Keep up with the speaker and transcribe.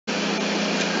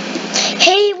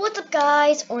Hey, what's up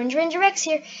guys? Orange Ranger X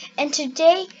here, and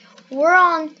today we're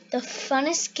on the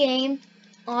funnest game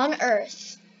on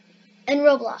Earth in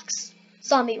Roblox,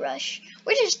 Zombie Rush.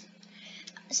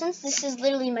 Since this is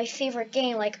literally my favorite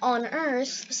game like on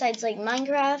Earth, besides like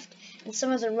Minecraft and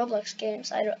some other Roblox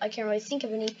games, I can't really think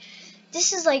of any.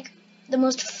 This is like the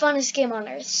most funnest game on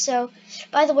Earth. So,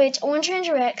 by the way, it's Orange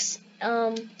Ranger X,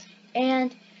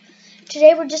 and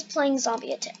today we're just playing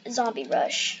Zombie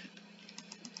Rush.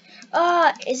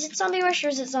 Is it Zombie Rush or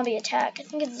is it Zombie Attack? I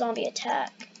think it's Zombie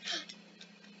Attack.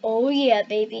 Oh yeah,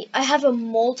 baby. I have a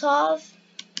Molotov,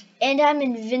 and I'm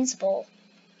invincible.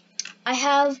 I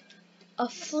have a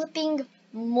flipping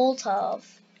Molotov.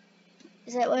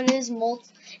 Is that what it is?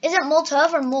 Is it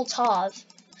Molotov or Molotov?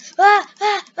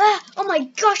 Oh my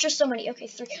gosh, there's so many. Okay,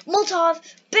 3. Molotov,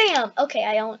 bam! Okay,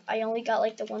 I only got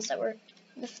like the ones that were...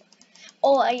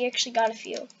 Oh, I actually got a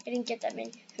few. I didn't get that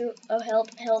many. Oh,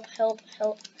 help, help, help,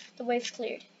 help. The wave's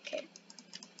cleared. Okay.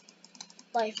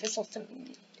 Life is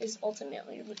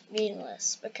ultimately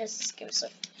meaningless because this game is so...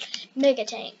 Mega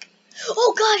tank.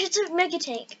 Oh gosh, it's a mega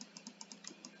tank.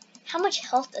 How much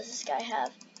health does this guy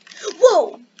have?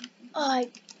 Whoa! Oh,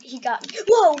 he got me.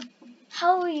 Whoa!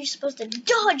 How are you supposed to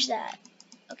dodge that?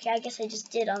 Okay, I guess I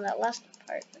just did on that last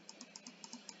part.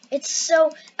 It's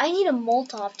so... I need a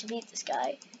Molotov to beat this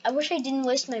guy. I wish I didn't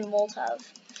waste my Molotov.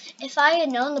 If I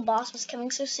had known the boss was coming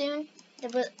so soon,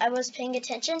 I was paying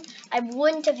attention, I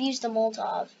wouldn't have used the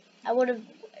Molotov. I would have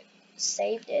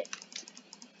saved it.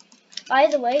 By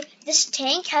the way, this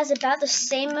tank has about the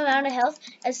same amount of health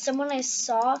as someone I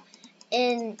saw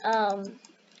in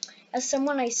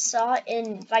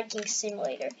Viking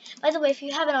Simulator. By the way, if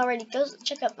you haven't already, go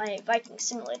check out my Viking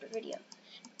Simulator video.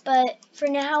 But for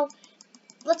now,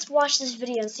 let's watch this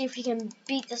video and see if we can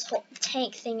beat this whole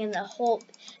tank thing in the whole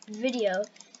video.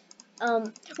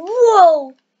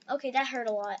 Whoa! Okay, that hurt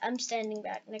a lot. I'm standing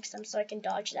back next time so I can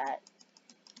dodge that.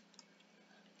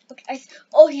 Okay,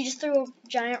 oh, he just threw a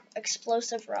giant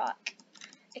explosive rock.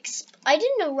 I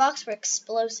didn't know rocks were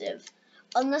explosive,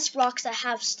 unless rocks that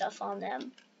have stuff on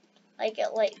them, like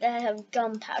that have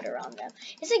gunpowder on them.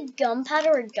 Is it gunpowder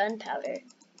or gunpowder?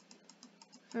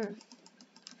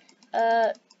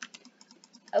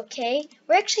 Okay,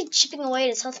 we're actually chipping away at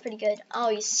his health pretty good. Oh,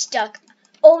 he's stuck.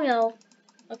 Oh no.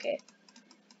 Okay.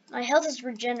 My health is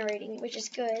regenerating, which is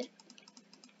good.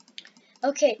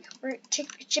 Okay, we're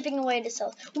chipping away at his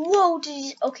health. Whoa,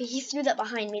 okay, he threw that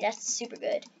behind me. That's super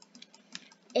good.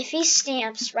 If he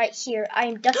stamps right here, I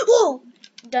am done. Whoa!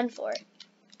 Done for.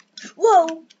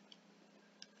 Whoa!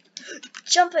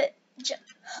 Jump it.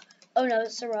 Oh no,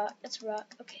 it's a rock. It's a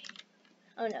rock. Okay.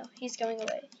 Oh no, he's going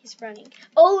away. He's running.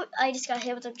 Oh, I just got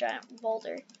hit with a giant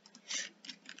boulder.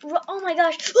 Oh my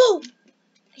gosh. Oh!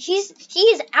 He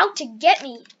is out to get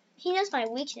me. He knows my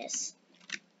weakness.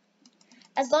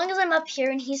 As long as I'm up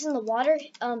here and he's in the water,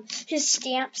 his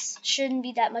stamps shouldn't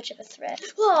be that much of a threat.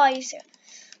 Oh,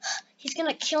 he's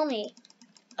gonna kill me.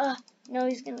 No,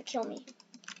 he's gonna kill me.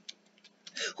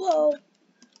 Whoa.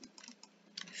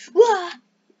 Whoa.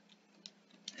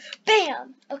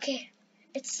 Bam. Okay.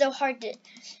 It's so hard to.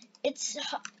 It's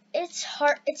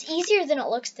hard. It's easier than it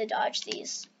looks to dodge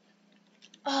these.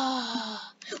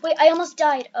 Wait, I almost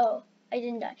died. Oh, I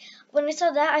didn't die. When I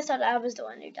saw that, I thought I was the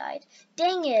one who died.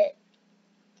 Dang it.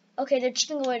 Okay, they're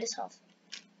chipping away at his health.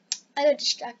 I got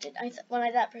distracted.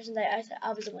 When that person died, I thought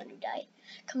I was the one who died.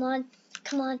 Come on,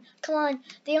 come on, come on.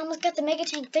 They almost got the mega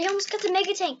tank. They almost got the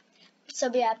mega tank.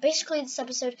 So yeah, basically this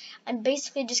episode, I'm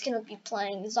basically just gonna be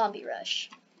playing Zombie Rush.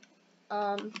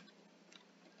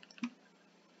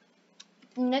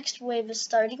 Next wave is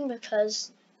starting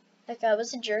because that guy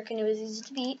was a jerk and it was easy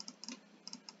to beat.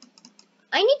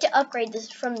 I need to upgrade this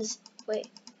from this. Wait.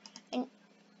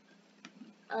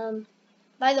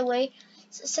 By the way,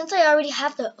 since I already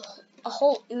have a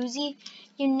whole Uzi,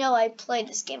 you know I play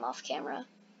this game off camera.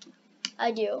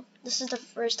 I do. This is the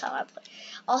first time I play.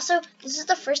 Also, this is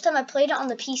the first time I played it on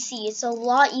the PC. It's a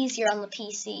lot easier on the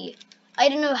PC. I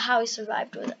don't know how I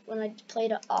survived with it when I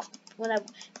played it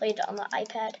on the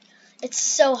iPad. It's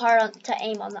so hard to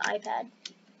aim on the iPad.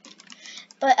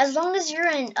 But as long as you're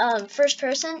in first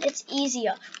person, it's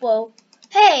easier. Whoa.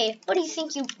 Hey, what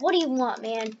do you want,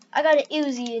 man? I got an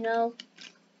Uzi, you know.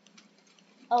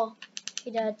 Oh,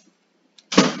 he died.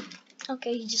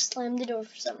 Okay, he just slammed the door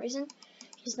for some reason.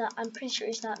 He's not, I'm pretty sure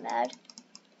he's not mad.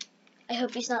 I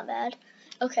hope he's not mad.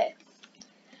 Okay.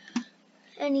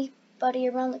 Anybody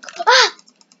around the corner? Ah!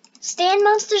 Stand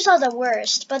monsters are the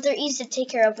worst, but they're easy to take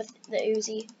care of with the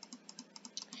Uzi.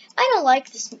 I don't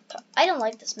like this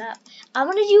map. I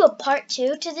want to do a part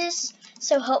 2 to this,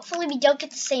 so hopefully we don't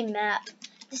get the same map.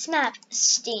 This map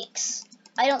stinks.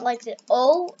 I don't like it.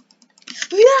 Oh,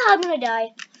 Yeah, I'm gonna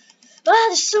die. Ah,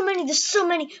 there's so many. There's so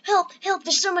many. Help! Help!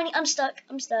 There's so many. I'm stuck.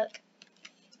 I'm stuck.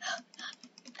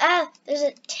 Ah, there's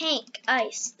a tank.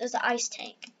 Ice. There's an ice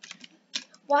tank.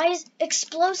 Why is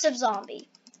explosive zombie?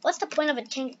 What's the point of a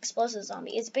tank explosive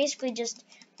zombie? It's basically just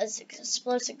an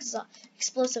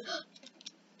explosive.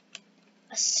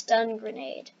 A stun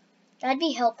grenade. That'd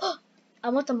be helpful. I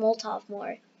want the Molotov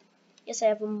more. Yes, I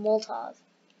have a Molotov.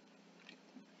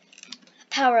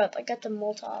 Power up. I got the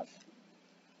Molotov.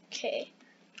 Okay.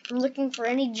 I'm looking for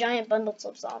any giant bundles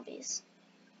of zombies.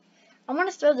 I want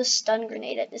to throw the stun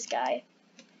grenade at this guy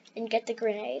and get the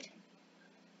grenade.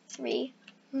 3.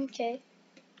 Okay.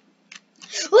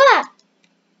 Ah!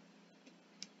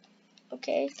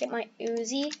 Okay, get my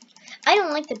Uzi. I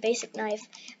don't like the basic knife.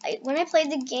 When I played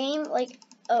the game,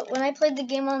 when I played the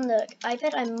game on the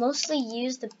iPad, I mostly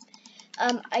used the.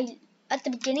 At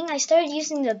the beginning, I started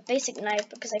using the basic knife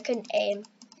because I couldn't aim.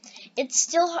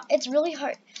 It's really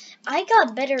hard. I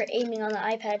got better at aiming on the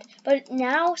iPad, but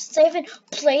now since I haven't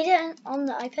played it on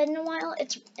the iPad in a while,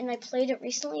 and I played it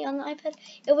recently on the iPad,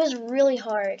 it was really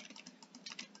hard.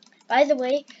 By the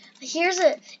way,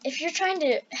 if you're trying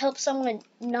to help someone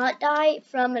not die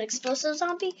from an explosive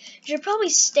zombie, you should probably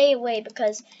stay away,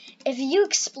 because if you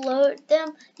explode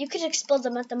them, you could explode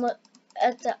them at the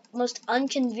most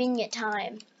inconvenient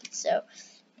time. So,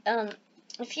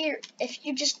 if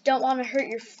you just don't want to hurt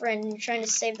your friend and you're trying to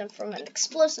save them from an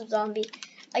explosive zombie,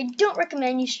 I don't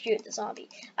recommend you shoot the zombie.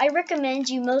 I recommend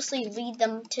you mostly lead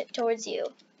them towards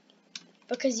you,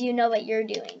 because you know what you're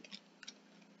doing.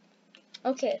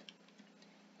 Okay.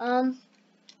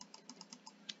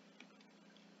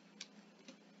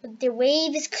 The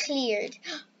wave is cleared.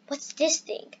 What's this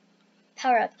thing?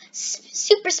 Power up.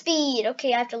 Super speed.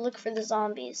 Okay, I have to look for the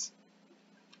zombies.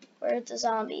 Where are the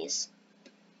zombies?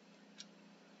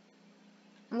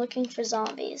 I'm looking for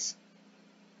zombies.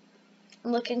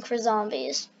 I'm looking for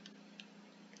zombies.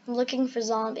 I'm looking for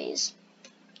zombies.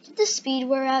 Did the speed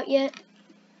wear out yet?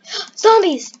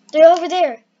 Zombies! They're over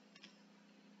there.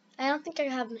 I don't think I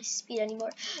have my speed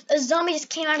anymore. The zombie just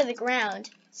came out of the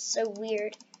ground. So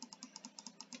weird.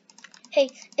 Hey,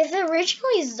 if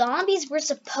originally zombies were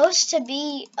supposed to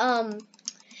be,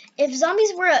 if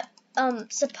zombies were,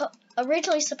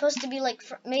 originally supposed to be, like,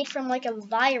 made from, like, a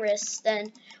virus,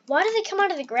 then why do they come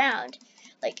out of the ground?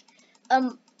 Like,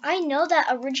 I know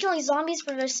that originally zombies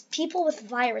were just people with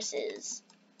viruses.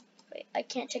 Wait, I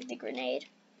can't take the grenade.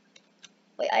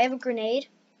 Wait, I have a grenade?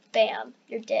 Bam,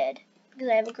 you're dead. Because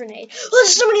I have a grenade. Oh,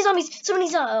 there's so many zombies! So many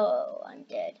zombies! Oh, I'm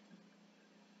dead.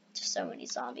 There's so many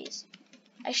zombies.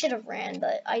 I should have ran,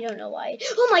 but I don't know why.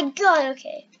 Oh my god,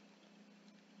 okay.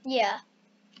 Yeah.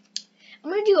 I'm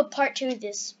gonna do a part 2 of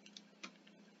this.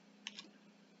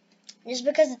 Just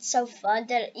because it's so fun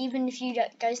that even if you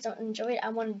guys don't enjoy it, I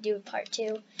want to do a part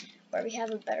 2 where we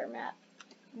have a better map.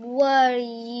 What do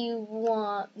you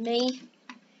want, me?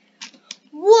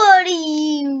 What do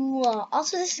you want?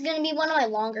 Also, this is going to be one of my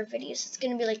longer videos. It's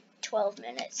going to be like 12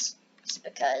 minutes. Just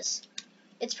because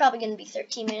it's probably going to be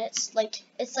 13 minutes.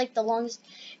 It's like the longest.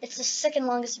 It's the second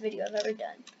longest video I've ever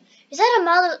done. Is that a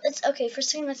My Little? It's okay. For a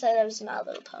second I thought that was a My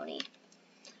Little Pony.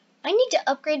 I need to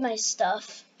upgrade my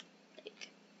stuff.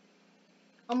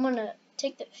 I'm gonna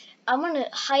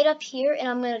hide up here and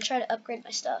I'm gonna try to upgrade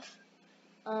my stuff.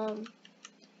 How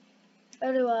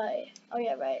do I? Oh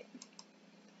yeah, right.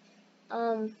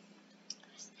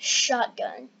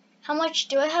 Shotgun. How much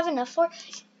do I have enough for?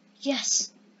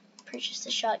 Yes. Purchase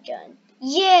the shotgun.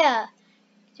 Yeah.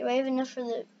 Do I have enough for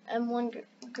the M1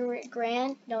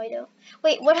 Grand? No, I don't.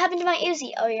 Wait, what happened to my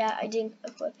Uzi? Oh yeah, I didn't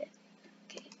equip it.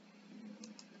 Okay.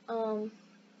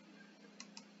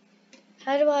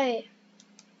 How do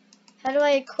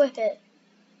I equip it?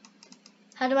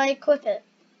 How do I equip it?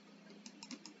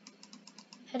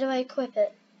 How do I equip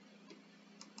it?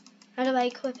 How do I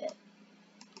equip it?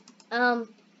 I'll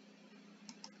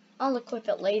equip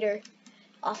it later.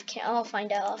 I'll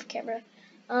find out off camera.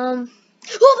 Oh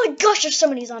my gosh, there's so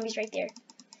many zombies right there.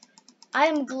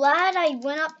 I'm glad I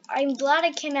went up. I'm glad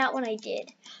I came out when I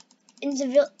did.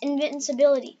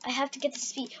 Invincibility. I have to get the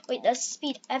speed. Wait, that's the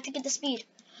speed. I have to get the speed.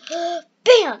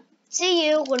 Bam! See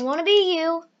you. Wouldn't want to be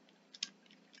you.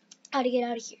 How to get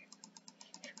out of here?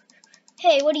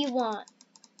 Hey, what do you want?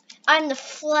 I'm the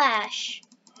Flash.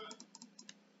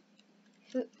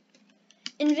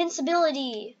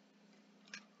 Invincibility.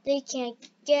 They can't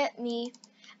get me.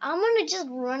 I'm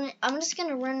just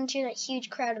gonna run into that huge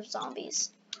crowd of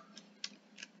zombies.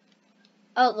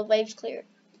 Oh, the wave's cleared.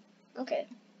 Okay.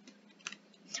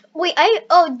 Wait,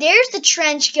 oh, there's the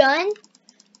trench gun.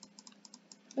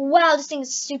 Wow, this thing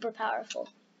is super powerful.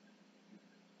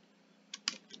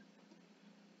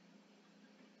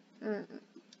 Mm.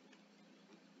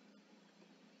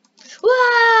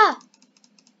 Wah!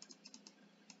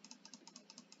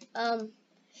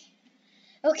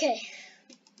 Okay.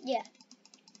 Yeah.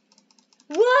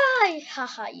 Why?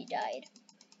 Haha, you died.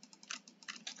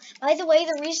 By the way,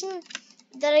 the reason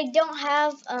that I don't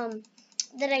have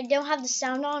the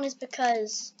sound on is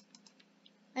because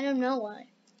I don't know why.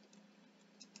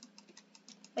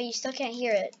 But you still can't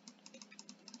hear it.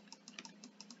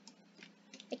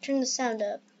 I turned the sound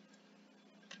up.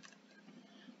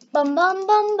 Bum bum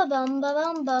bum ba bum ba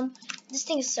bum bum. This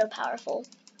thing is so powerful.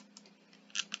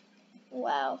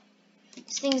 Wow.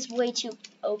 This thing is way too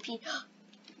OP.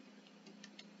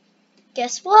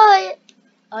 Guess what?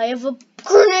 I have a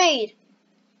grenade.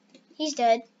 He's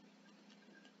dead.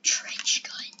 Trench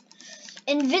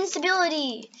gun.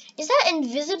 Invincibility. Is that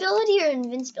invisibility or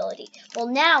invincibility? Well,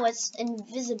 now it's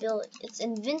invisibility. It's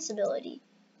invincibility.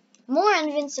 More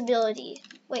invincibility.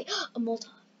 Wait, a Molotov.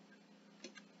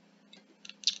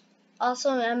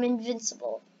 Also, I'm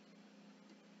invincible.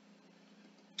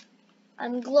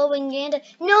 I'm glowing and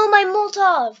no, my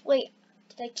Molotov. Wait,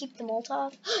 did I keep the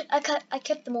Molotov? I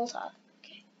kept the Molotov.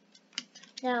 Okay.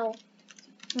 Now,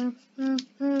 I'm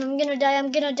gonna die.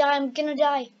 I'm gonna die. I'm gonna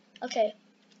die. Okay.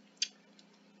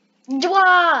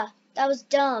 Dwah! That was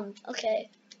dumb. Okay.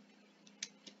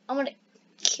 I'm gonna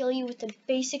kill you with a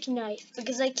basic knife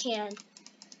because I can.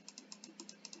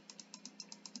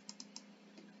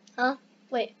 Huh?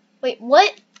 Wait,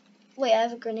 what? Wait, I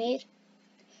have a grenade.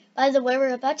 By the way,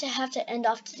 we're about to have to end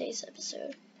off today's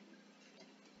episode.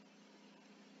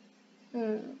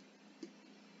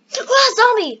 Ah,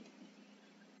 zombie!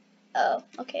 Oh,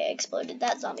 okay, I exploded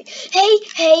that zombie.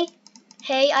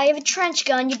 Hey, I have a trench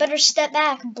gun. You better step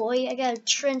back, boy. I got a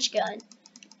trench gun.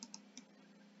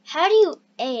 How do you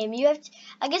aim?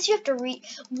 I guess you have to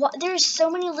there's so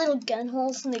many little gun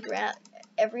holes in the ground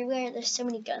everywhere. There's so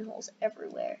many gun holes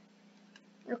everywhere.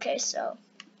 Okay, so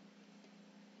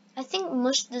I think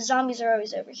most of the zombies are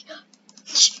always over here.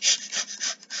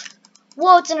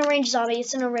 Whoa, it's an enraged zombie.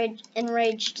 It's an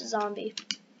enraged zombie.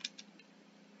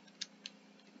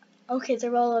 Okay,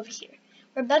 they're all over here.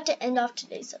 We're about to end off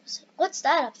today's episode. What's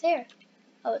that up there?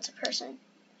 Oh, it's a person.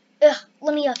 Ugh,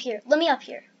 let me up here. Let me up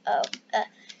here. Oh,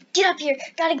 get up here.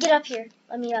 Gotta get up here.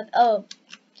 Let me up. Oh,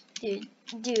 dude.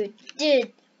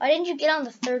 Why didn't you get on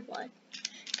the third one?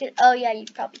 Oh, yeah, you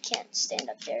probably can't stand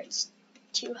up there. It's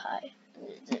too high.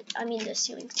 I mean, the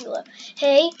ceiling's too low.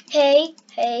 Hey.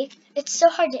 It's so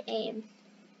hard to aim.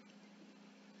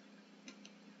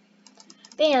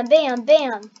 Bam, bam,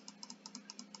 bam.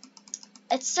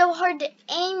 It's so hard to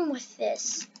aim with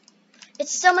this.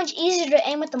 It's so much easier to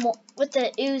aim with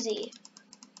the Uzi.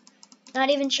 Not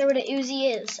even sure what a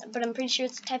Uzi is, but I'm pretty sure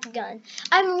it's a type of gun.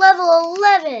 I'm level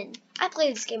 11. I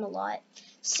play this game a lot.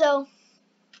 So,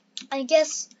 I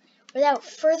guess without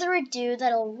further ado,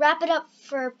 that'll wrap it up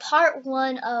for part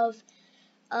 1 of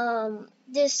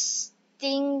this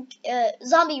thing,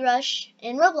 Zombie Rush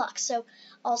in Roblox. So,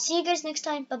 I'll see you guys next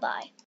time. Bye-bye.